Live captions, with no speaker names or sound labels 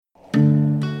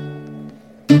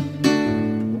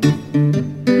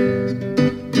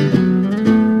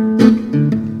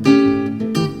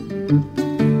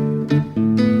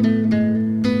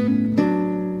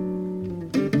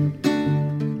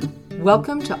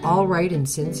Welcome to All Right in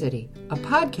Sin City, a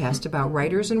podcast about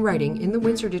writers and writing in the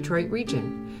Windsor-Detroit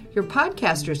region. Your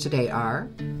podcasters today are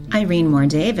Irene Moore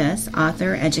Davis,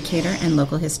 author, educator, and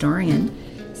local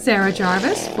historian. Sarah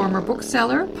Jarvis, former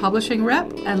bookseller, publishing rep,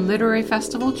 and literary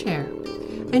festival chair.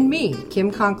 and me,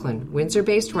 Kim Conklin,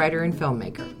 Windsor-based writer and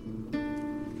filmmaker.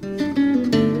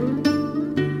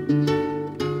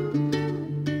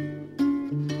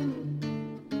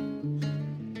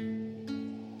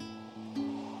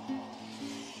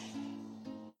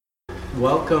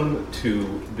 Welcome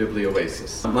to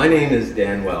Biblioasis. My name is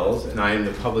Dan Wells, and I am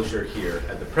the publisher here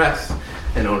at the Press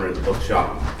and owner of the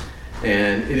bookshop.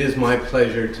 And it is my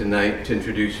pleasure tonight to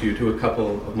introduce you to a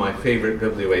couple of my favorite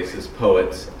Biblioasis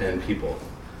poets and people,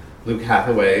 Luke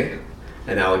Hathaway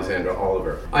and Alexandra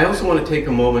Oliver. I also want to take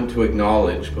a moment to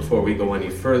acknowledge, before we go any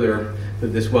further, that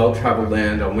this well-traveled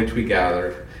land on which we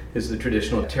gather is the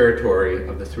traditional territory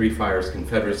of the Three Fires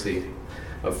Confederacy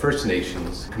of First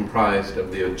Nations, comprised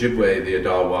of the Ojibwe, the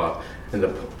Odawa, and the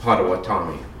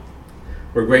Potawatomi.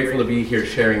 We're grateful to be here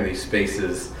sharing these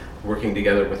spaces, working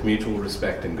together with mutual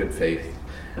respect and good faith,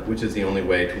 which is the only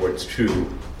way towards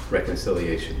true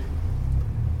reconciliation.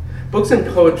 Books and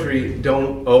poetry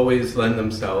don't always lend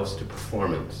themselves to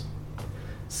performance.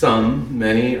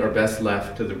 Many are best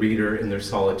left to the reader in their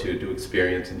solitude to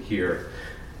experience and hear.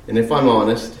 And if I'm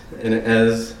honest, and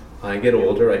as I get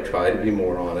older I try to be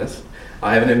more honest,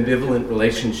 I have an ambivalent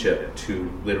relationship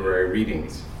to literary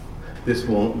readings. This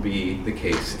won't be the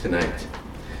case tonight,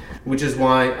 which is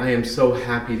why I am so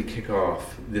happy to kick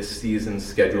off this season's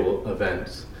schedule of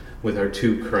events with our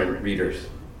two current readers.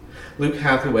 Luke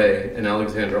Hathaway and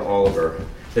Alexandra Oliver,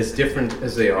 as different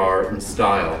as they are in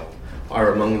style,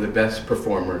 are among the best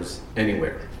performers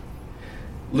anywhere.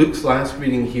 Luke's last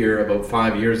reading here about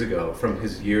 5 years ago from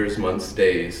his Years, Months,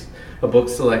 Days, a book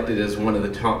selected as one of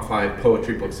the top 5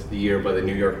 poetry books of the year by the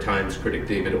New York Times critic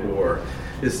David Orr,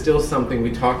 is still something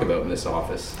we talk about in this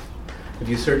office. If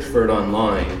you search for it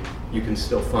online, you can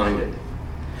still find it.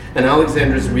 And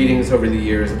Alexandra's readings over the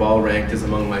years have all ranked as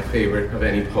among my favorite of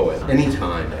any poet,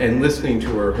 anytime, and listening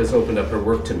to her has opened up her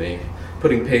work to me,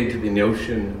 putting paid to the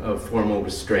notion of formal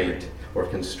restraint or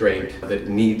constraint that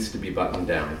needs to be buttoned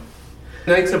down.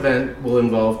 Tonight's event will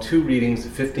involve 2 readings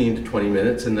of 15 to 20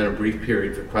 minutes and then a brief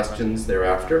period for questions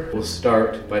thereafter. We'll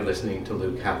start by listening to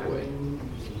Luke Hathaway.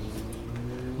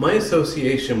 My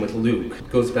association with Luke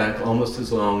goes back almost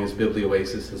as long as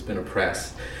Biblioasis has been a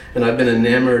press, and I've been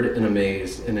enamored and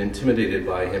amazed and intimidated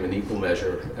by him in equal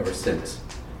measure ever since.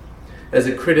 As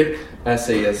a critic,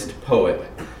 essayist, poet,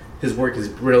 his work is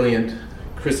brilliant,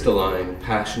 crystalline,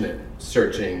 passionate,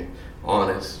 searching,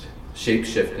 honest,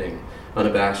 shape-shifting,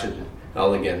 unabashed,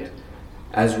 elegant,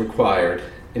 as required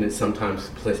in its sometimes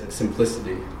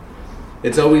simplicity.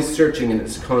 It's always searching in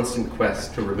its constant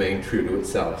quest to remain true to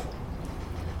itself.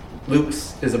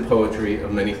 Luke's is a poetry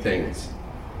of many things.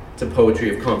 It's a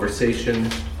poetry of conversation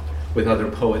with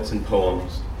other poets and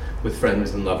poems, with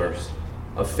friends and lovers,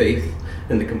 of faith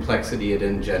and the complexity it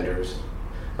engenders,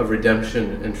 of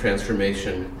redemption and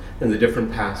transformation and the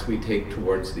different paths we take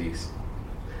towards these.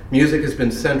 Music has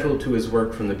been central to his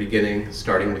work from the beginning,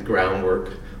 starting with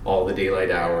Groundwork, All the Daylight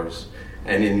Hours,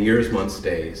 and in Years, Months,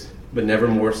 Days, but never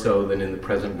more so than in the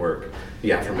present work,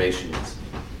 The Affirmations.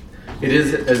 It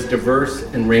is as diverse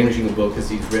and ranging a book as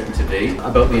he's written to date,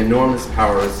 about the enormous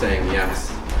power of saying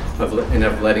yes, and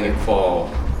of letting it fall,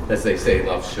 as they say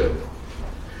love should.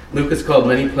 Luke has called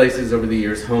many places over the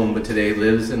years home, but today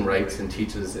lives and writes and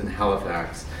teaches in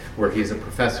Halifax, where he is a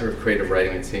professor of creative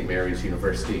writing at St. Mary's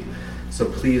University. So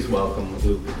please welcome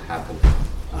Luke Hathaway.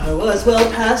 I was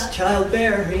well past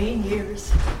childbearing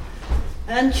years,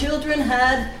 and children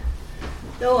had,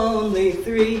 though only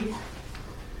 3,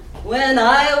 when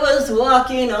I was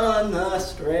walking on the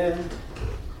strand,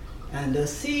 and a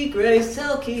sea gray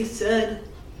selkie said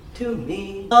to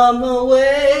me, "Come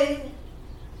away,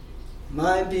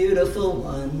 my beautiful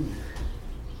one,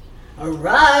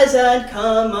 arise and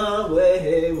come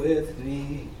away with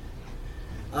me.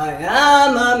 I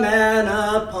am a man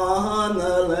upon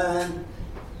the land,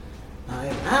 I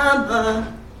am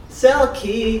a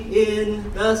selkie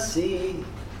in the sea.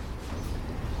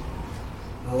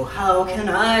 Oh, how can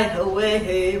I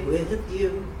away with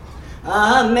you?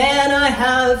 A man I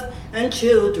have and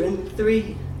children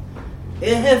 3.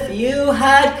 If you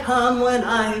had come when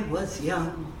I was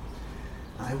young,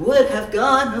 I would have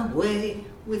gone away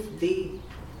with thee."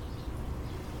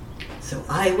 So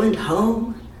I went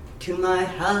home to my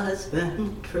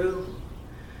husband true,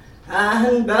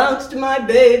 and bounced my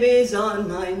babies on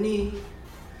my knee.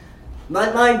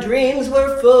 But my dreams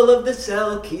were full of the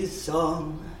selkie's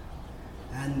song,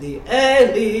 and the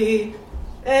Eli,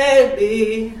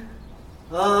 Eli,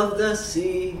 of the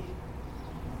sea.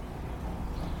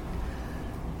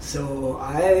 So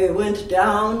I went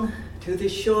down to the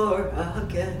shore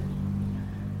again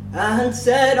and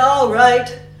said, all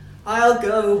right, I'll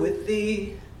go with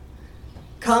thee.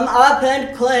 Come up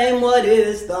and claim what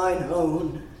is thine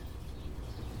own.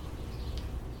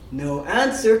 No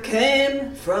answer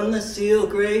came from the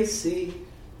seal-gray sea.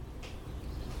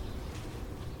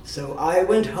 So I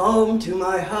went home to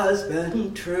my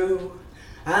husband true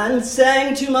and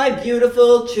sang to my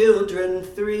beautiful children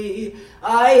 3,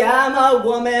 I am a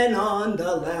woman on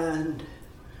the land,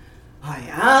 I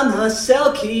am a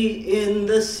Selkie in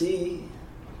the sea.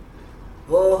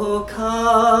 Oh,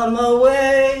 come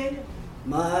away,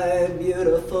 my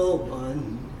beautiful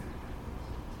one.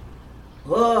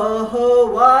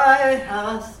 Oh, why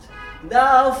hast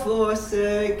thou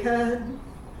forsaken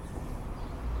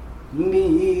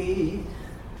me?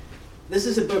 This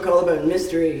is a book all about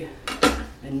mystery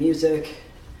and music.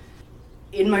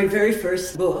 In my very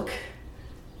first book,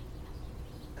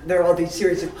 there are all these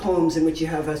series of poems in which you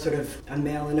have a sort of a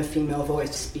male and a female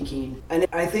voice speaking. And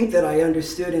I think that I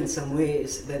understood in some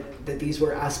ways that these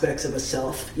were aspects of a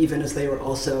self, even as they were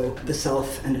also the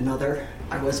self and another.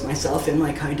 I was myself in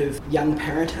my kind of young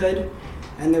parenthood,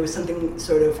 and there was something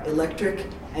sort of electric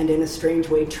and in a strange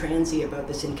way transy about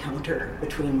this encounter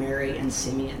between Mary and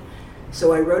Simeon.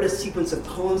 So I wrote a sequence of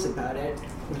poems about it,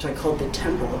 which I called The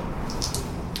Temple.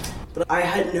 But I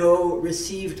had no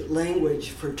received language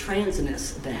for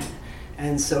transness then,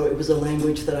 and so it was a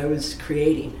language that I was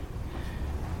creating.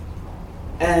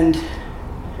 And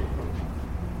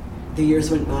the years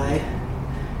went by,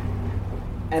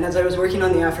 and as I was working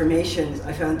on the affirmations,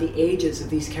 I found the ages of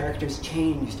these characters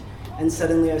changed, and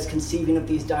suddenly I was conceiving of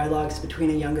these dialogues between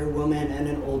a younger woman and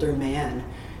an older man.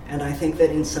 And I think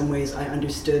that in some ways I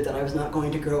understood that I was not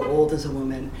going to grow old as a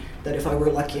woman, that if I were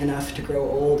lucky enough to grow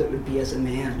old, it would be as a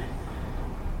man.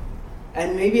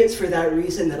 And maybe it's for that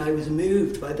reason that I was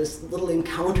moved by this little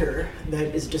encounter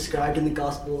that is described in the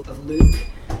Gospel of Luke.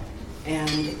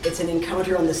 And it's an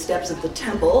encounter on the steps of the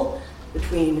temple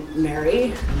between Mary,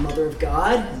 the Mother of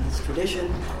God in this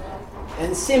tradition,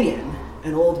 and Simeon,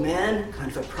 an old man, kind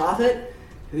of a prophet,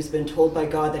 who's been told by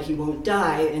God that he won't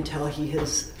die until he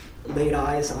has laid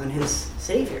eyes on his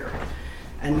Savior.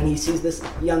 And when he sees this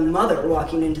young mother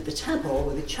walking into the temple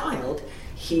with a child,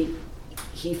 he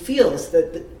feels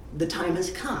that the time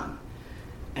has come.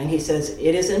 And he says,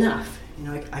 it is enough.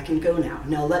 I can go now.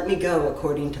 Now let me go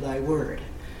according to thy word.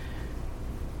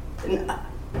 And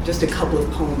just a couple of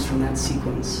poems from that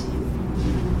sequence.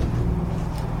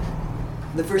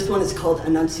 The first one is called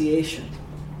Annunciation.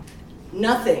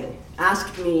 Nothing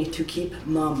asked me to keep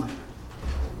mum.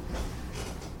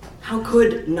 How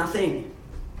could nothing,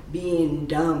 being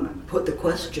dumb, put the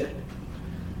question?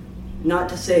 Not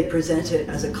to say present it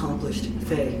as accomplished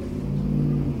fey.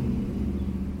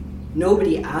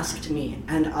 Nobody asked me,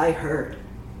 and I heard,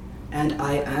 and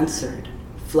I answered,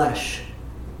 flesh,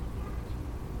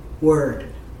 word,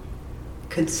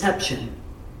 conception.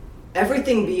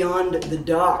 Everything beyond the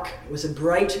dock was a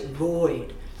bright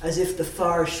void, as if the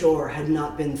far shore had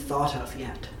not been thought of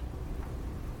yet.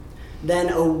 Then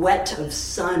a wet of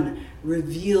sun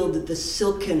revealed the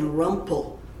silken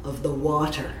rumple of the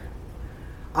water.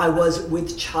 I was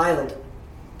with child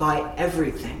by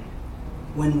everything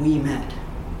when we met.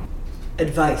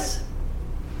 Advice.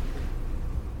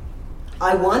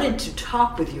 I wanted to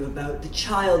talk with you about the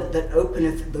child that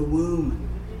openeth the womb,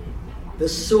 the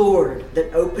sword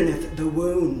that openeth the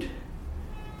wound,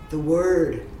 the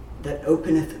word that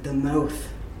openeth the mouth.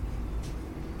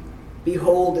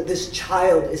 Behold, this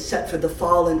child is set for the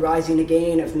fall and rising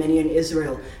again of many in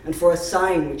Israel, and for a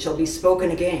sign which shall be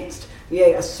spoken against.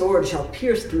 Yea, a sword shall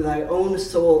pierce through thy own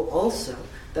soul also,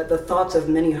 that the thoughts of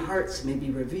many hearts may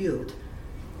be revealed.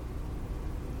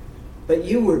 But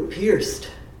you were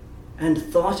pierced and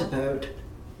thought about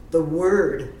the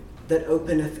word that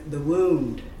openeth the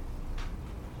wound,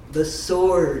 the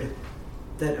sword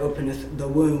that openeth the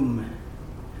womb,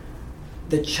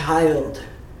 the child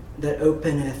that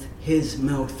openeth his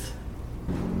mouth.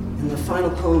 And the final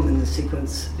poem in the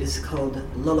sequence is called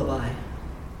Lullaby.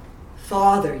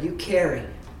 Father, you carry,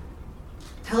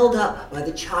 held up by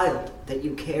the child that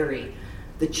you carry,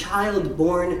 the child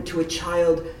born to a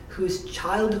child whose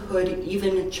childhood,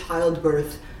 even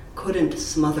childbirth, couldn't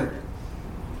smother,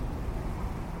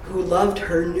 who loved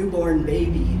her newborn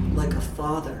baby like a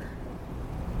father.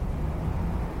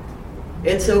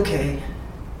 It's okay.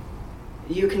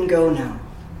 You can go now.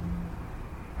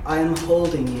 I am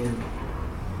holding you.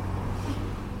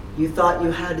 You thought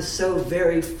you had so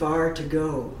very far to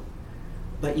go,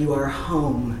 but you are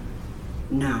home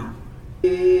now.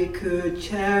 We could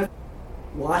share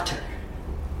Water,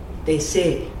 they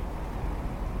say,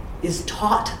 is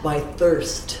taught by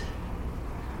thirst.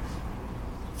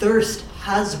 Thirst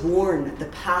has worn the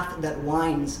path that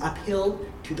winds uphill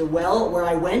to the well where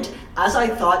I went as I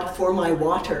thought for my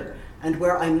water, and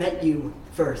where I met you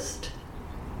first.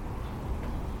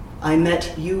 I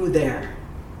met you there,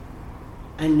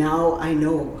 and now I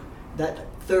know that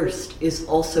thirst is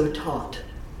also taught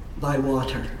by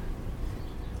water.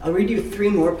 I'll read you 3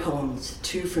 more poems,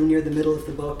 2 from near the middle of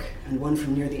the book and 1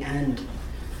 from near the end.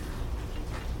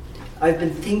 I've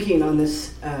been thinking on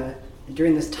this,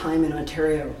 during this time in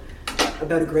Ontario,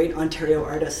 about a great Ontario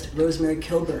artist, Rosemary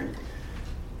Kilburn.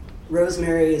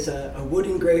 Rosemary is a wood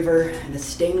engraver and a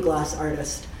stained glass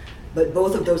artist, but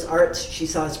both of those arts she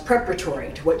saw as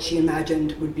preparatory to what she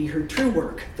imagined would be her true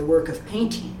work, the work of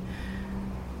painting.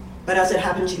 But as it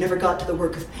happened, she never got to the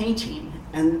work of painting,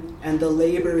 and the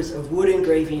labors of wood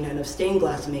engraving and of stained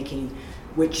glass making,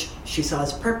 which she saw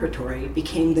as preparatory,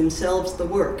 became themselves the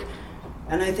work.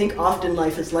 And I think often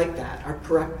life is like that.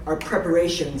 Our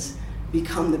preparations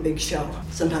become the big show,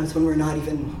 sometimes when we're not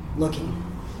even looking.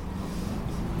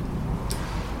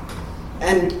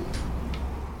 And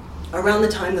around the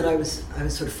time that I was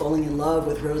sort of falling in love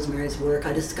with Rosemary's work,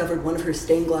 I discovered one of her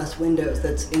stained glass windows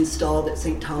that's installed at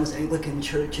St. Thomas Anglican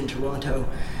Church in Toronto.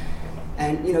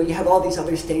 And you have all these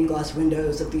other stained glass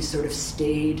windows of these sort of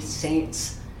staid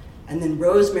saints. And then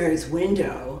Rosemary's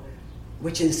window,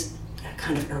 which is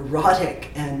kind of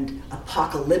erotic and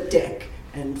apocalyptic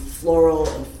and floral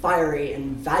and fiery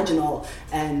and vaginal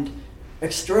and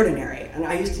extraordinary. And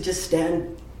I used to just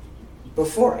stand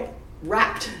before it,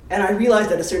 rapt. And I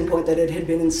realized at a certain point that it had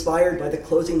been inspired by the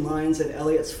closing lines of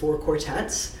Eliot's 4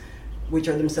 quartets, which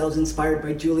are themselves inspired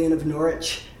by Julian of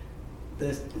Norwich,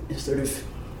 the sort of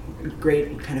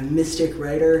great kind of mystic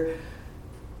writer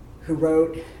who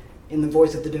wrote in the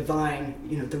voice of the divine,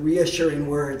 the reassuring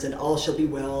words, and all shall be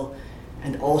well,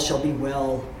 and all shall be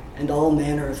well, and all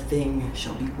manner of thing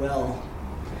shall be well.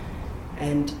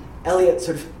 And Eliot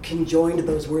sort of conjoined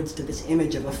those words to this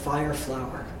image of a fire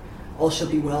flower. All shall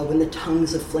be well when the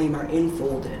tongues of flame are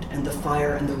infolded, and the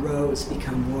fire and the rose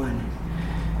become one.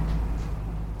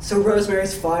 So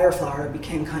Rosemary's fire flower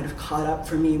became kind of caught up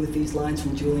for me with these lines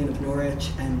from Julian of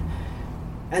Norwich, and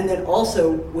then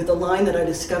also with a line that I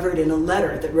discovered in a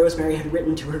letter that Rosemary had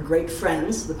written to her great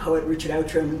friends, the poet Richard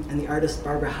Outram and the artist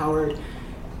Barbara Howard.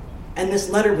 And this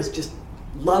letter was just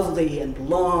lovely and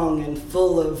long and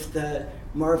full of the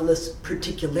marvelous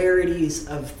particularities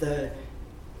of the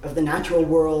natural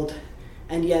world.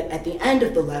 And yet at the end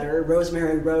of the letter,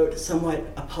 Rosemary wrote somewhat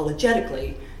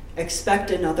apologetically,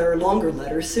 "Expect another longer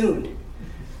letter soon."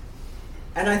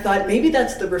 And I thought maybe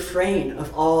that's the refrain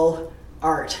of all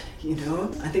art,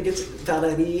 I think it's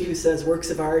Valéry who says works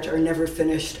of art are never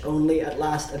finished, only at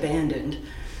last abandoned.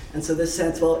 And so this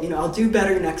sense, I'll do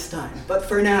better next time, but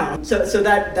for now. So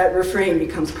that refrain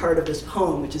becomes part of this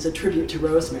poem, which is a tribute to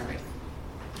Rosemary.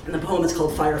 And the poem is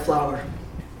called Fire Flower.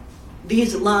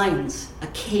 These lines, a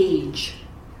cage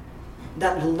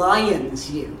that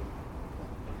lions you,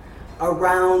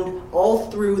 around all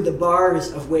through the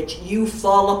bars of which you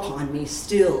fall upon me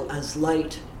still as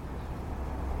light.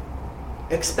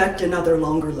 Expect another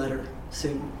longer letter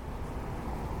soon.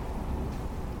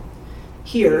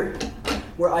 Here,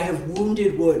 where I have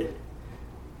wounded wood,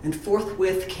 and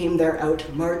forthwith came there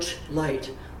out March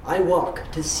light, I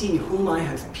walk to see whom I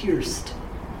have pierced.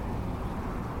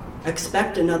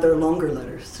 Expect another longer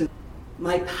letter soon.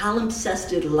 My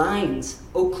palimpsested lines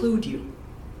occlude you.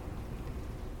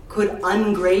 Could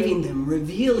ungraving them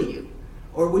reveal you,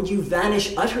 or would you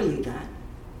vanish utterly then?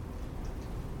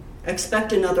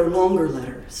 Expect another longer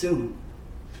letter soon.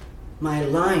 My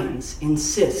lines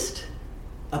insist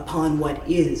upon what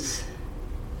is.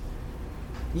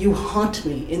 You haunt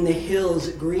me in the hills'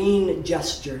 green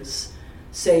gestures,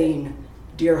 saying,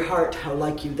 "Dear heart, how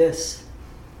like you this?"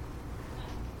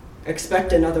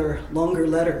 Expect another longer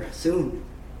letter soon.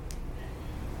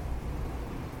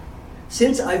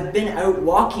 Since I've been out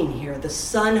walking here, the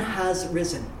sun has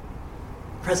risen,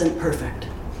 present perfect.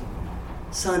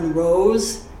 Sun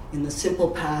rose in the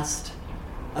simple past,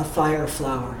 a fire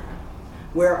flower.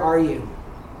 Where are you?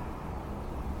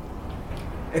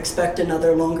 Expect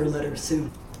another longer letter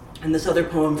soon. And this other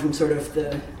poem from sort of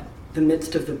the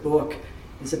midst of the book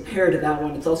is a pair to that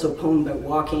one. It's also a poem about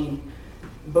walking.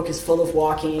 The book is full of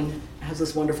walking. It has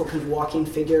this wonderful kind of walking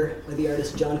figure by the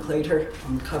artist John Claytor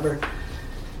on the cover.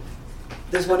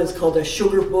 This one is called A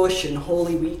Sugar Bush in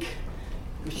Holy Week.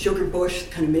 Sugar bush,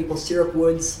 kind of maple syrup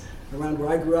woods around where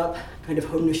I grew up, kind of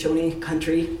Haudenosaunee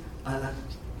country,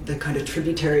 the kind of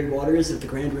tributary waters of the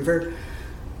Grand River.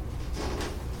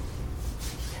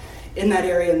 In that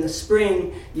area in the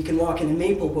spring, you can walk into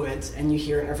maple woods and you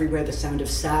hear everywhere the sound of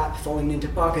sap falling into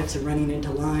pockets and running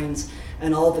into lines,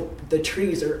 and all the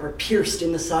trees are pierced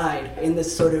in the side in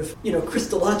this sort of,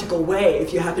 Christological way,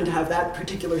 if you happen to have that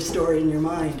particular story in your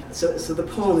mind. So the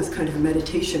poem is kind of a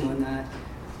meditation on that.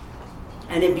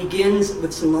 And it begins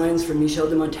with some lines from Michel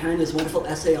de Montaigne's wonderful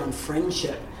essay on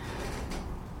friendship.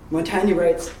 Montaigne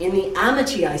writes, "In the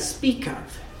amity I speak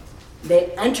of,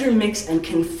 they intermix and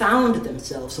confound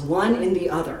themselves one in the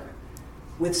other,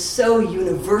 with so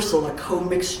universal a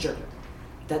commixture,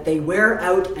 that they wear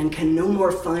out and can no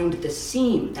more find the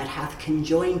seam that hath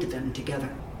conjoined them together.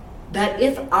 That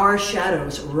if our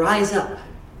shadows rise up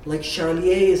like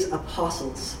Charlier's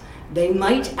apostles, they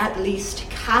might at least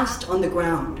cast on the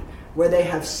ground where they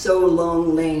have so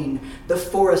long lain, the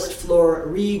forest floor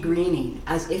re-greening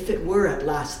as if it were at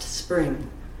last spring.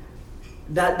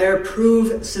 That there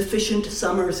prove sufficient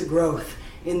summer's growth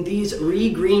in these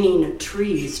re-greening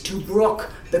trees to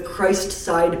brook the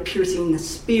Christ-side piercing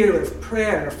spear of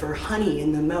prayer for honey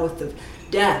in the mouth of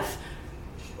death.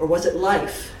 Or was it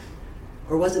life?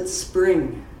 Or was it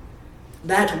spring?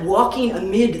 That walking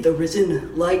amid the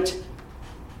risen light,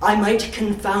 I might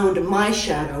confound my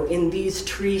shadow in these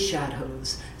tree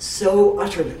shadows so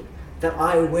utterly that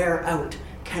I wear out,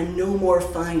 can no more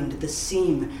find the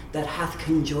seam that hath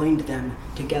conjoined them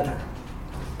together."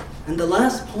 And the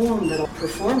last poem that I'll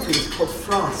perform for you is called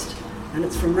Frost, and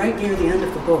it's from right near the end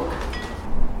of the book.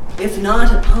 If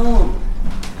not a poem,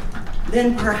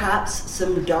 then perhaps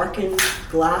some darkened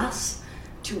glass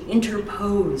to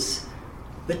interpose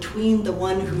between the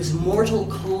one whose mortal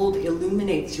cold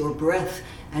illuminates your breath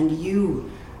and you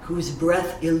whose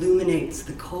breath illuminates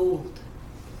the cold.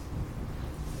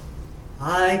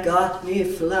 I got me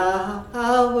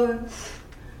flowers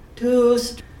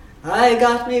I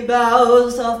got me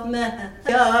boughs of many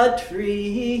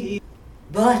tree,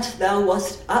 but thou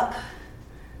wast up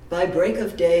by break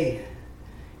of day,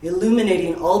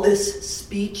 illuminating all this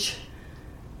speech,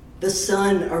 the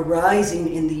sun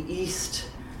arising in the east,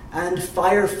 and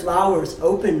fire flowers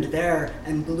opened there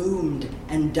and bloomed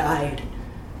and died,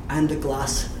 and the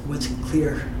glass was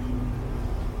clear.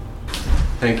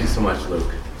 Thank you so much,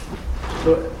 Luke.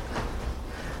 So,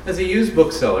 as a used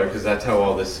bookseller, because that's how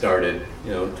all this started,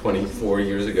 24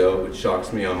 years ago, which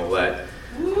shocks me on the let,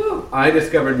 I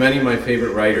discovered many of my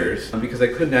favorite writers because I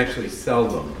couldn't actually sell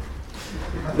them.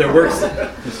 Their works,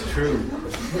 it's true.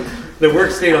 Their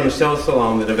work stayed on the shelf so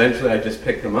long that eventually I just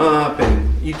picked them up,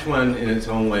 and each one in its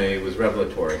own way was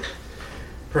revelatory.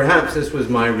 Perhaps this was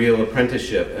my real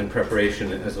apprenticeship and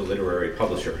preparation as a literary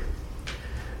publisher.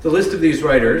 The list of these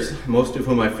writers, most of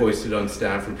whom I foisted on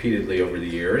staff repeatedly over the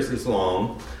years, is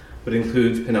long, but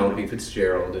includes Penelope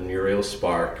Fitzgerald and Muriel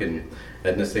Spark and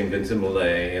Edna St. Vincent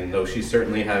Millay, and though she's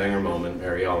certainly having her moment,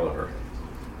 Mary Oliver.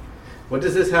 What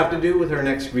does this have to do with our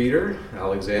next reader,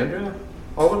 Alexandra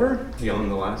Oliver? Beyond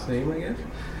the last name, I guess.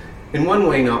 In one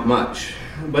way, not much,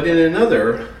 but in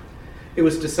another, it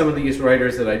was to some of these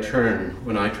writers that I turn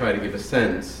when I try to give a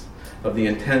sense of the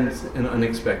intense and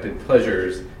unexpected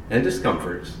pleasures and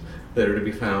discomforts that are to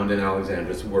be found in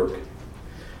Alexandra's work.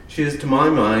 She is, to my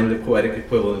mind, the poetic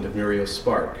equivalent of Muriel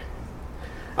Spark.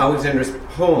 Alexandra's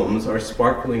poems are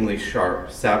sparklingly sharp,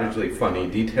 savagely funny,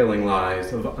 detailing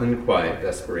lives of unquiet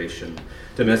desperation,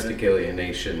 domestic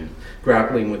alienation,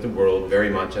 grappling with the world very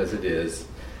much as it is,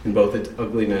 in both its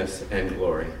ugliness and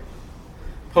glory.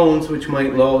 Poems which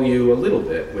might lull you a little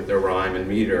bit with their rhyme and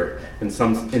meter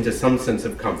into some sense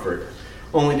of comfort,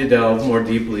 only to delve more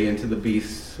deeply into the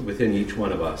beasts within each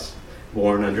one of us,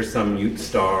 born under some mute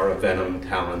star of venom,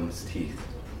 talons, teeth.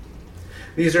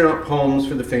 These are not poems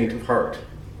for the faint of heart.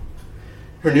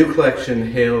 Her new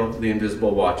collection, Hail the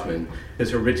Invisible Watchman,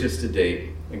 is her richest to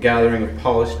date, a gathering of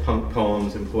polished punk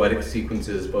poems and poetic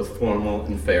sequences, both formal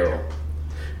and feral,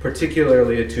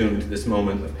 particularly attuned to this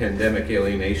moment of pandemic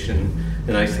alienation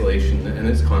and isolation and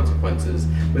its consequences,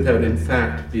 without in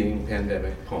fact being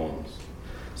pandemic poems.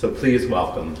 So please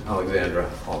welcome Alexandra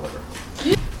Oliver.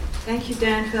 Thank you,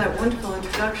 Dan, for that wonderful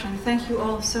introduction. Thank you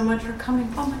all so much for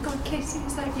coming. Oh my God, Casey,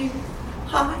 is that you?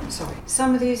 Hi. Sorry.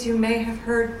 Some of these you may have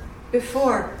heard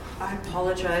before. I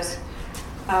apologize.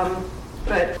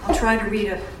 But I'll try to read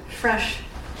a fresh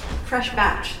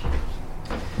batch.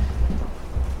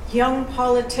 Young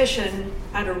politician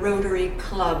at a Rotary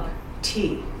Club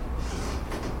tea.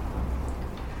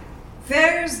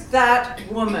 There's that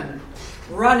woman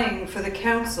running for the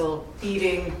council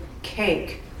eating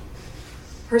cake.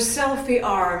 Her selfie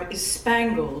arm is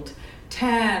spangled,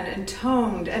 tan and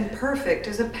toned and perfect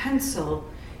as a pencil.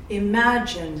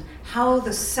 Imagine how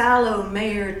the sallow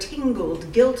mayor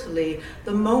tingled guiltily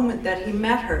the moment that he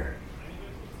met her.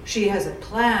 She has a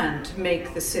plan to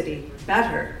make the city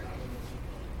better.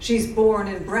 She's born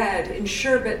and bred in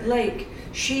Sherbet Lake.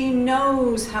 She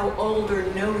knows how older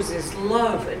noses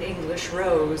love an English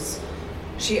rose.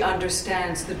 She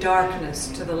understands the darkness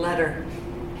to the letter.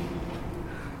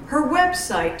 Her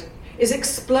website is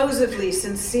explosively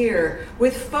sincere,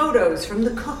 with photos from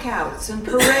the cookouts and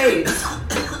parades.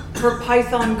 Her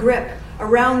Python grip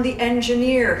around the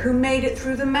engineer who made it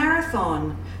through the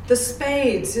marathon, the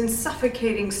spades in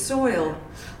suffocating soil,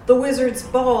 the Wizard's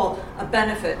Ball, a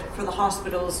benefit for the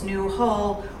hospital's new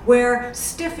hall, where,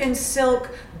 stiff in silk,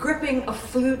 gripping a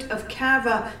flute of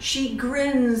cava, she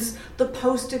grins, the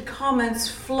posted comments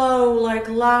flow like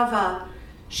lava.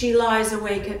 She lies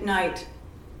awake at night.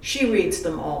 She reads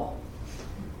them all.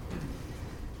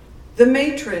 The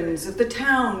matrons of the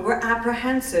town were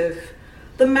apprehensive.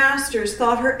 The masters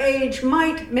thought her age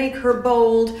might make her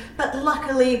bold, but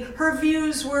luckily her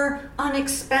views were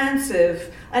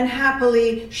unexpansive, and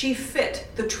happily she fit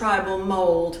the tribal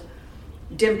mold.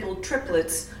 Dimpled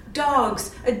triplets,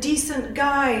 dogs, a decent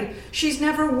guy. She's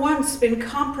never once been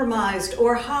compromised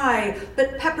or high,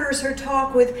 but peppers her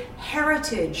talk with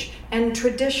heritage and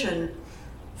tradition,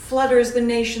 flutters the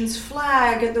nation's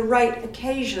flag at the right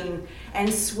occasion,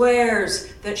 and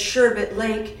swears that Sherbet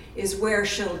Lake is where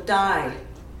she'll die.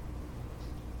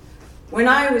 When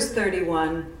I was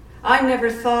 31, I never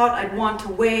thought I'd want to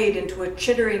wade into a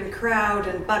chittering crowd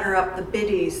and butter up the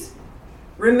biddies,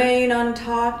 remain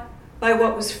untaught by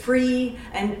what was free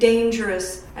and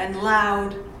dangerous and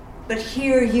loud. But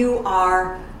here you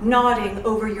are, nodding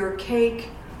over your cake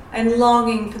and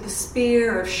longing for the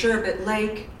spear of Sherbet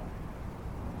Lake.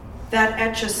 That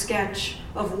etch-a-sketch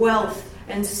of wealth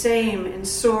and same and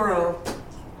sorrow.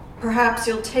 Perhaps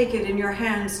you'll take it in your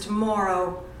hands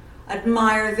tomorrow,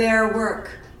 admire their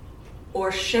work,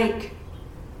 or shake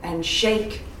and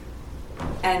shake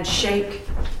and shake.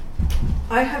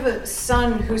 I have a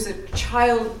son who's a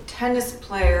child tennis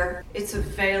player. It's a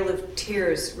veil of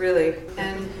tears, really.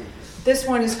 And this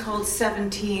one is called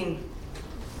 17.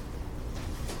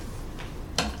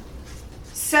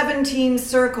 17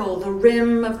 circle the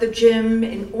rim of the gym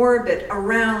in orbit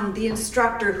around the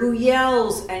instructor who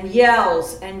yells and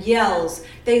yells and yells.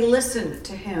 They listen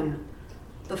to him.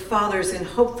 The fathers in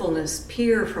hopefulness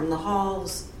peer from the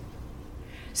halls.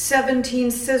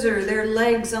 17 scissor their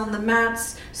legs on the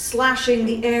mats, slashing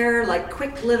the air like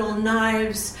quick little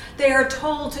knives. They are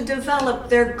told to develop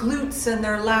their glutes and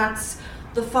their lats.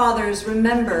 The fathers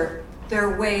remember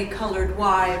their way-colored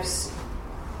wives.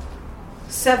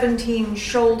 17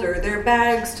 shoulder their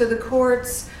bags to the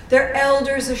courts. Their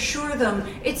elders assure them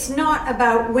it's not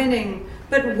about winning,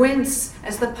 but wince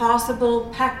as the possible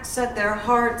pecks at their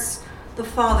hearts. The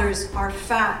fathers are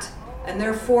fat and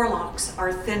their forelocks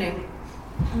are thinning.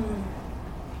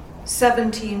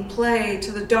 17 play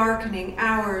to the darkening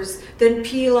hours, then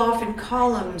peel off in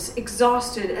columns,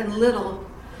 exhausted and little.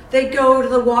 They go to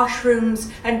the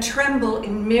washrooms and tremble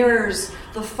in mirrors.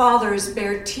 The fathers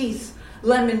bare teeth,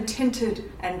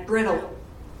 lemon-tinted and brittle.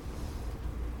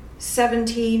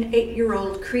 17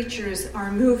 eight-year-old creatures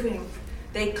are moving.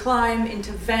 They climb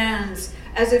into vans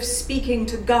as if speaking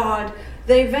to God.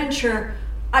 They venture,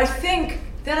 I think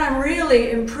that I'm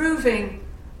really improving.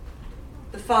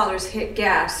 The fathers hit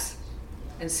gas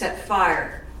and set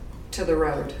fire to the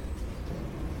road.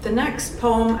 The next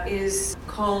poem is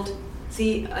called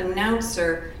The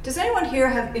Announcer. Does anyone here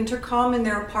have intercom in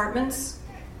their apartments?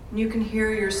 You can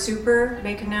hear your super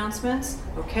make announcements?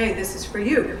 Okay, this is for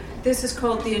you. This is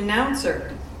called The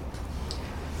Announcer.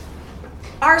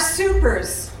 Our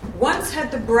supers once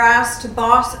had the brass to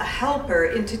boss a helper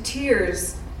into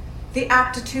tears, the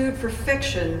aptitude for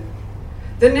fiction,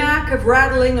 the knack of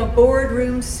rattling a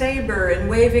boardroom saber and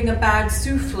waving a bad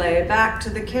souffle back to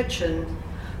the kitchen.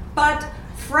 But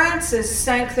Francis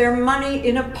sank their money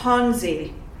in a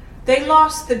Ponzi. They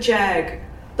lost the Jag,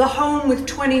 the home with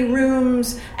 20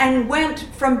 rooms, and went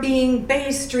from being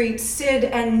Bay Street Sid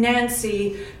and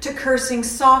Nancy to cursing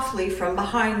softly from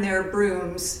behind their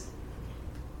brooms.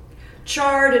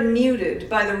 Charred and muted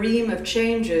by the ream of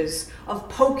changes, of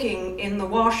poking in the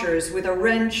washers with a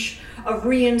wrench, of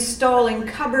reinstalling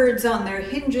cupboards on their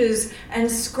hinges and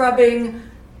scrubbing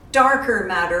darker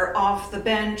matter off the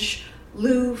bench,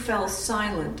 Lou fell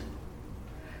silent.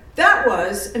 That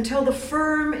was until the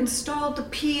firm installed the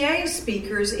PA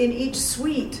speakers in each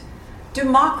suite,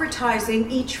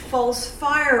 democratizing each false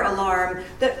fire alarm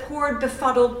that poured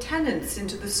befuddled tenants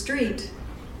into the street.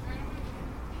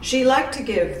 She liked to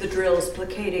give the drill's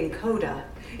placating coda,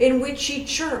 in which she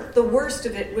chirped the worst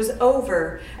of it was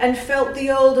over, and felt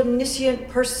the old omniscient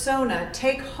persona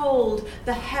take hold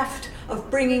the heft of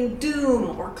bringing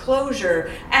doom or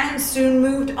closure, and soon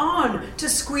moved on to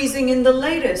squeezing in the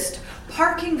latest,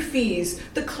 parking fees,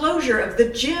 the closure of the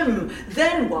gym,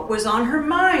 then what was on her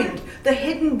mind, the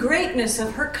hidden greatness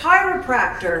of her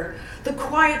chiropractor, the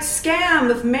quiet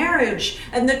scam of marriage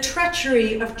and the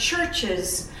treachery of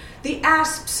churches, the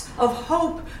asps of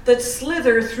hope that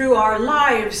slither through our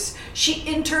lives. She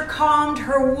intercommed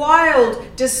her wild,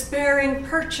 despairing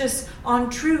purchase on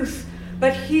truth.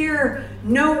 But here,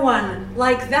 no one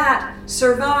like that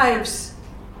survives.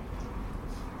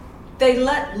 They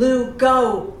let Lou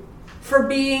go for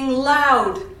being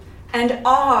loud and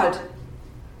odd,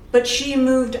 but she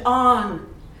moved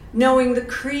on, knowing the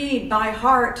creed by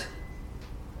heart.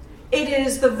 It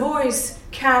is the voice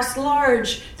cast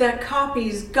large that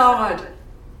copies God.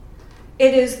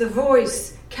 It is the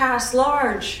voice cast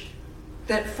large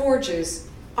that forges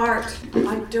art.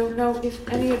 I don't know if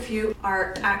any of you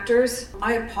are actors.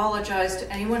 I apologize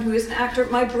to anyone who is an actor.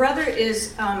 My brother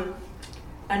is an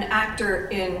actor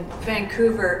in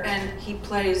Vancouver, and he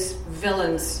plays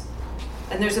villains.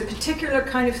 And there's a particular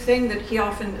kind of thing that he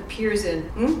often appears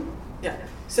in. Yeah.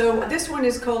 So this one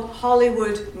is called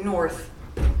Hollywood North.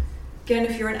 Again,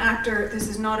 if you're an actor, this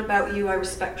is not about you. I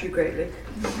respect you greatly.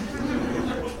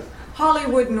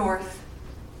 Hollywood North.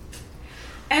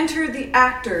 Enter the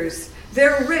actors.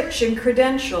 They're rich in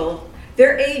credential.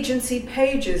 Their agency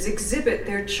pages exhibit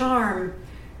their charm.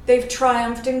 They've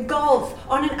triumphed in golf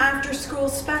on an after-school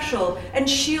special and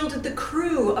shielded the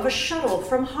crew of a shuttle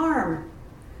from harm.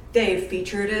 They've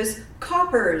featured as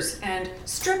coppers and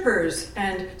strippers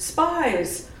and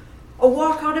spies. A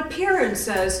walk-on appearance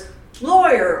as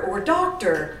lawyer or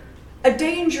doctor. A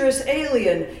dangerous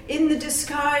alien in the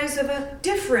disguise of a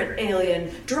different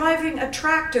alien, driving a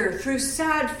tractor through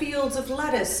sad fields of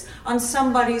lettuce on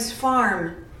somebody's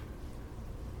farm.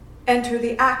 Enter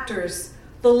the actors,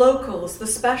 the locals, the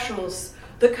specials,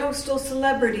 the coastal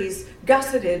celebrities,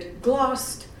 gusseted,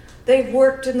 glossed. They've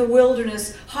worked in the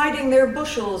wilderness, hiding their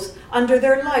bushels under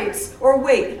their lights. Or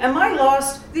wait, am I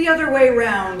lost? The other way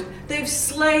round. They've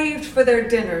slaved for their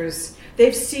dinners.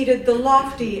 They've seated the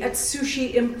lofty at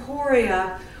sushi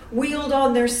emporia, wheeled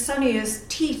on their sunniest,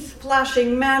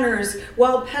 teeth-flashing manners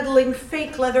while peddling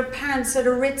fake leather pants at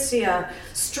Aritzia,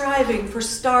 striving for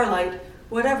starlight,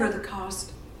 whatever the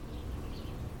cost.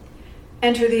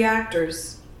 Enter the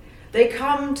actors. They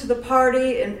come to the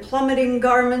party in plummeting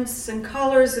garments and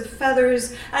collars of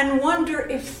feathers and wonder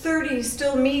if 30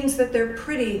 still means that they're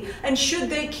pretty, and should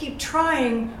they keep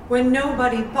trying when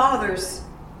nobody bothers.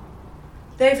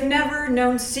 They've never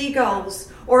known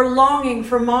seagulls or longing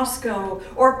for Moscow,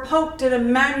 or poked at a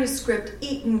manuscript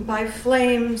eaten by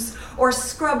flames, or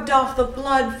scrubbed off the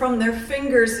blood from their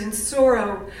fingers in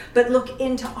sorrow, but look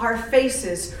into our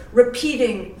faces,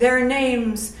 repeating their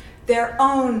names, their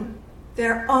own,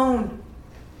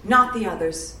 not the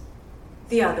others,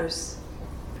 the others.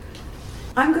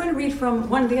 I'm going to read from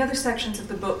one of the other sections of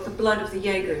the book, The Blood of the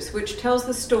Jaegers, which tells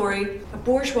the story of a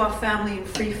bourgeois family in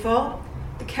freefall.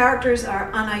 The characters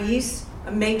are Anais,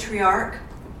 a matriarch,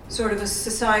 sort of a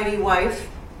society wife,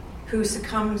 who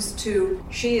succumbs to,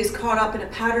 she is caught up in a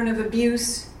pattern of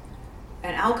abuse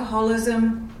and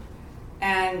alcoholism,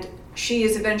 and she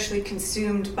is eventually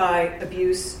consumed by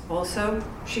abuse also.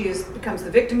 She becomes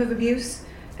the victim of abuse.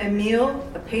 Emile,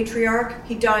 a patriarch,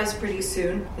 he dies pretty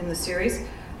soon in the series.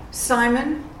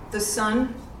 Simon, the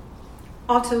son.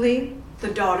 Ottilie, the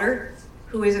daughter,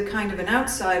 who is a kind of an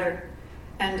outsider.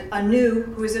 And Anu,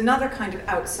 who is another kind of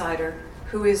outsider,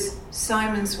 who is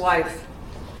Simon's wife.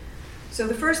 So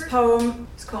the first poem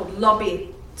is called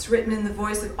Lobby. It's written in the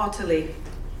voice of Ottilie,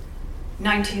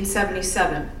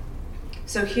 1977.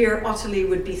 So here Ottilie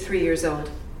would be 3 years old.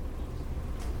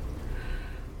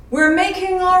 We're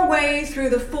making our way through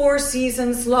the Four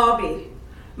Seasons lobby.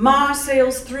 Ma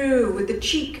sails through with the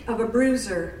cheek of a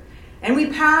bruiser, and we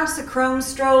pass a chrome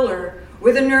stroller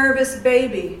with a nervous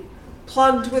baby,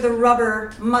 plugged with a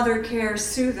rubber mother care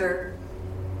soother.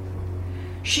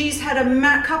 She's had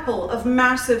a couple of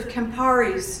massive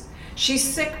Camparis. She's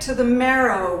sick to the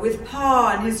marrow with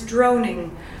Pa and his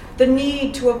droning, the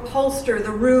need to upholster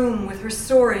the room with her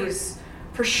stories,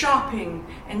 for shopping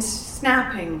and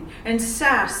snapping and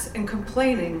sass and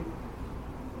complaining.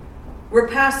 We're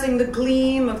passing the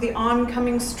gleam of the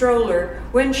oncoming stroller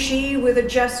when she, with a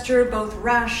gesture both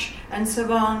rash and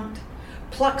savant,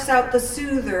 plucks out the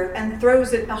soother and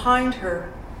throws it behind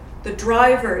her. The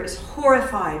driver is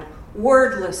horrified,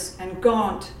 wordless and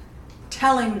gaunt,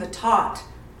 telling the tot,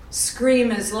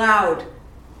 scream as loud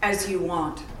as you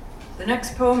want. The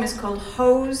next poem is called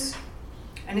Hose,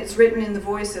 and it's written in the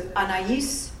voice of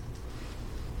Anaïs,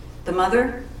 the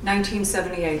mother,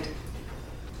 1978.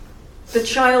 The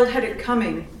child had it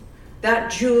coming, that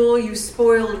jewel you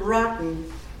spoiled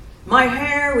rotten. My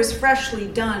hair was freshly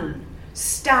done,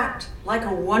 stacked like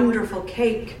a wonderful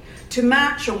cake, to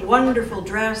match a wonderful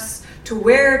dress, to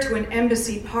wear to an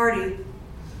embassy party.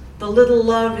 The little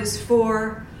love is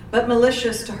for, but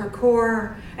malicious to her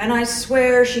core, and I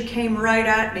swear she came right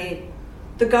at me,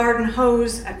 the garden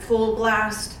hose at full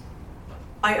blast.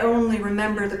 I only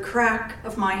remember the crack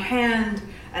of my hand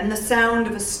and the sound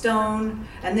of a stone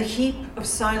and the heap of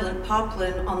silent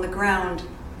poplin on the ground,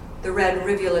 the red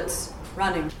rivulets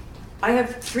running. I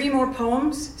have 3 more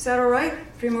poems. Is that all right?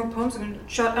 3 more poems. I'm going to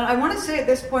shut. And I want to say at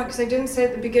this point, because I didn't say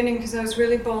at the beginning because I was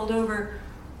really bowled over,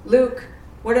 Luke,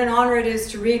 what an honor it is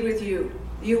to read with you.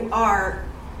 You are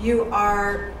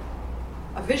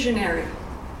a visionary,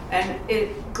 and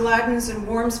it gladdens and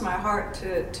warms my heart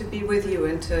to be with you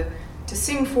and to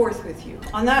sing forth with you.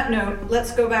 On that note,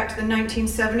 let's go back to the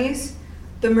 1970s,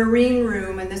 the Marine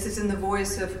Room, and this is in the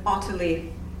voice of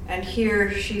Ottilie, and here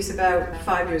she's about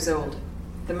 5 years old.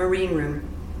 The Marine Room.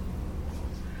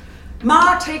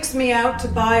 Ma takes me out to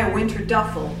buy a winter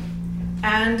duffel,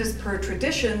 and as per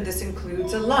tradition, this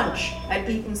includes a lunch at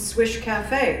Eaton's Swish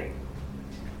Cafe.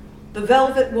 The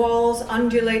velvet walls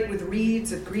undulate with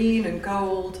reeds of green and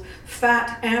gold.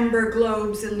 Fat amber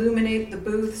globes illuminate the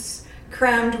booths,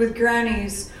 crammed with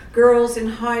grannies, girls in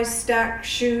high-stacked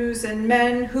shoes, and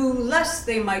men who, lest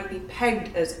they might be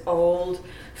pegged as old,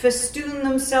 festoon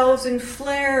themselves in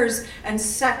flares and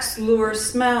sex lure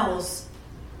smells.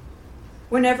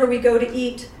 Whenever we go to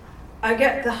eat, I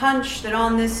get the hunch that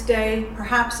on this day,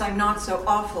 perhaps I'm not so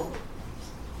awful.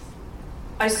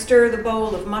 I stir the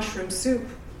bowl of mushroom soup.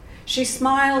 She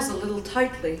smiles a little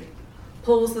tightly,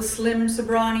 pulls the slim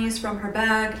Sobranis from her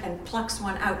bag and plucks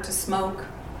one out to smoke.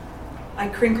 I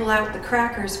crinkle out the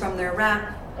crackers from their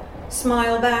wrap,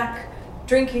 smile back,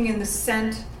 drinking in the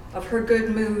scent of her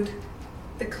good mood,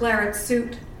 the claret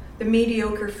suit, the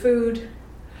mediocre food.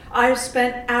 I've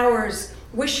spent hours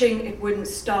wishing it wouldn't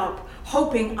stop,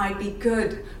 hoping I'd be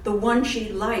good, the one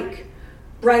she'd like,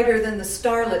 brighter than the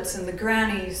starlets and the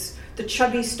grannies, the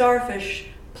chubby starfish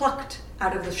plucked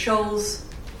out of the shoals.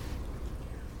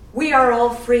 We are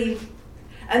all free,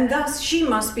 and thus she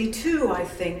must be too, I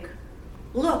think.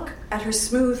 Look at her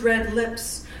smooth red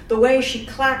lips, the way she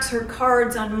clacks her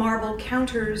cards on marble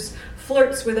counters,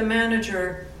 flirts with a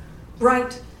manager.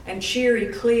 Bright and cheery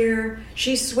clear,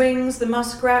 she swings the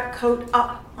muskrat coat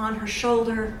up on her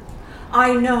shoulder.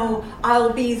 I know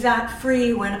I'll be that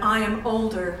free when I am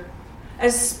older,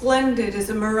 as splendid as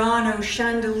a Murano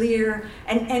chandelier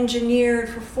and engineered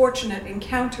for fortunate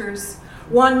encounters.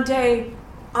 One day,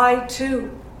 I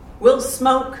too will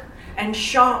smoke and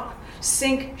shop,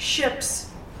 sink ships,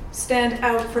 stand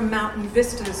out from mountain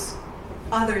vistas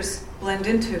others blend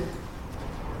into.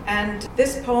 And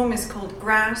this poem is called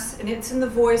Grass, and it's in the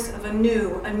voice of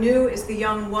Anu. Anu is the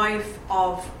young wife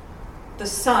of the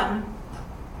son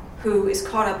who is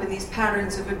caught up in these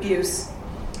patterns of abuse,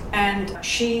 and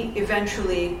she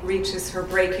eventually reaches her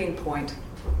breaking point.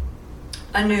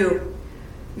 Anu,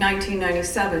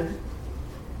 1997.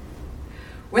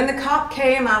 When the cop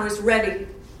came, I was ready.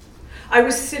 I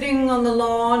was sitting on the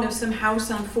lawn of some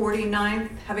house on 49th,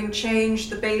 having changed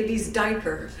the baby's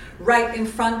diaper, right in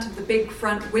front of the big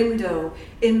front window,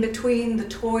 in between the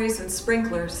toys and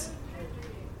sprinklers.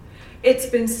 It's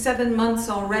been 7 months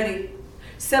already.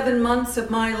 7 months of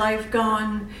my life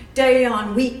gone, day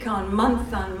on week on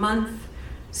month.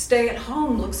 Stay at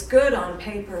home looks good on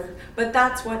paper, but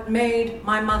that's what made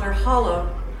my mother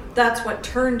hollow. That's what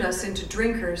turned us into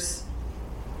drinkers.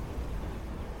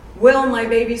 Will my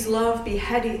baby's love be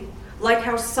heady, like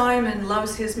how Simon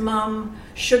loves his mum,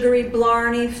 sugary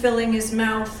blarney filling his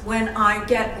mouth when I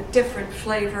get a different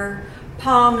flavor,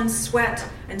 palm and sweat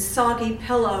and soggy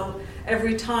pillow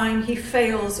every time he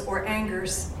fails or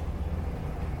angers?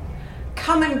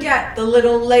 Come and get the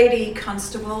little lady,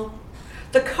 constable.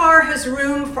 The car has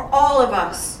room for all of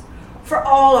us, for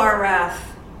all our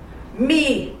wrath.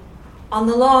 Me, on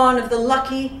the lawn of the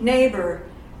lucky neighbor,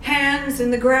 hands in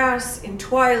the grass in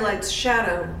twilight's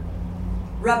shadow,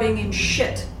 rubbing in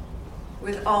shit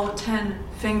with all 10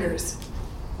 fingers.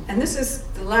 And this is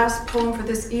the last poem for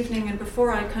this evening, and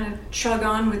before I kind of chug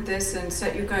on with this and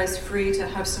set you guys free to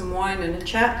have some wine and a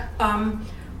chat,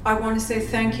 I want to say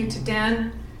thank you to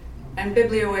Dan and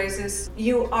Biblioasis.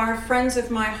 You are friends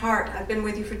of my heart. I've been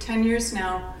with you for 10 years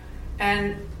now,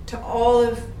 and to all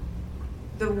of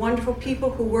the wonderful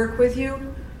people who work with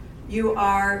you, you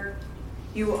are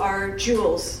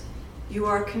jewels You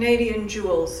are Canadian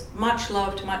jewels, much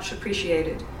loved, much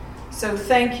appreciated. So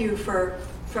thank you for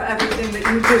everything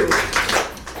that you do.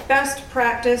 Best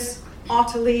practice,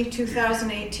 Ottilie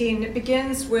 2018. It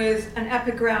begins with an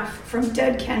epigraph from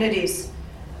Dead Kennedys.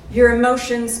 Your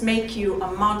emotions make you a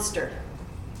monster.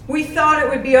 We thought it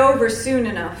would be over soon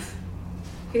enough.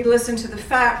 He'd listen to the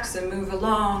facts and move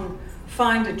along,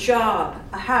 find a job,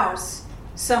 a house,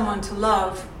 someone to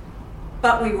love.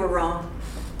 But we were wrong.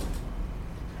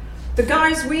 The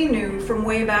guys we knew from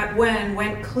way back when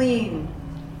went clean.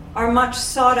 Our much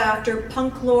sought-after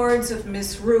punk lords of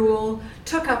misrule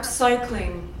took up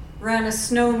cycling, ran a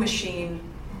snow machine,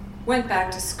 went back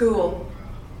to school.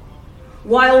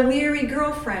 While weary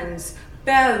girlfriends,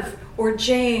 Bev or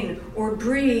Jane or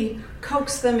Bree,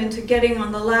 coaxed them into getting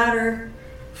on the ladder,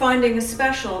 finding a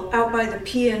special out by the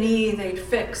P&E they'd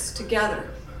fix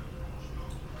together.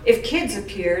 If kids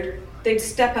appeared, they'd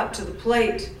step up to the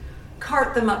plate,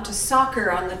 cart them up to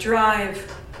soccer on the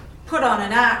drive, put on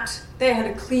an act, they had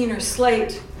a cleaner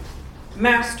slate,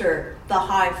 master the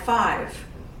high five.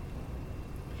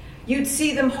 You'd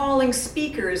see them hauling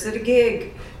speakers at a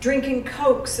gig, drinking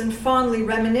cokes and fondly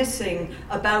reminiscing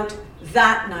about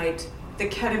that night, the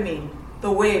ketamine,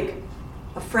 the wig,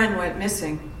 a friend went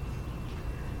missing.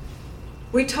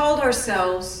 We told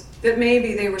ourselves that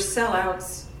maybe they were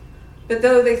sellouts, but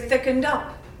though they thickened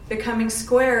up, becoming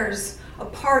squares, a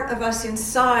part of us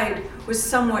inside was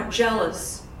somewhat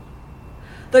jealous.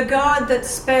 The God that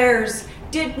spares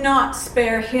did not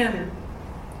spare him.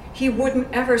 He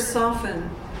wouldn't ever soften,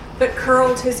 but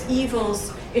curled his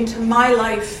evils into my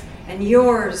life and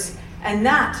yours, and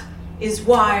that is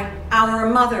why our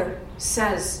mother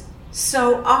says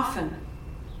so often,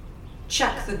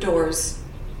 check the doors.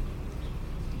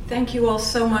 Thank you all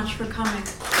so much for coming.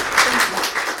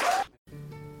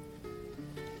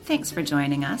 Thanks for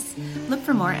joining us. Look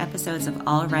for more episodes of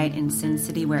All Right in Sin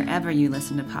City wherever you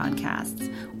listen to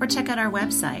podcasts, or check out our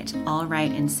website,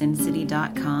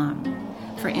 allrightinsincity.com.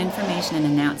 For information and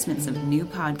announcements of new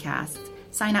podcasts,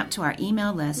 sign up to our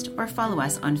email list or follow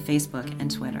us on Facebook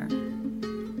and Twitter.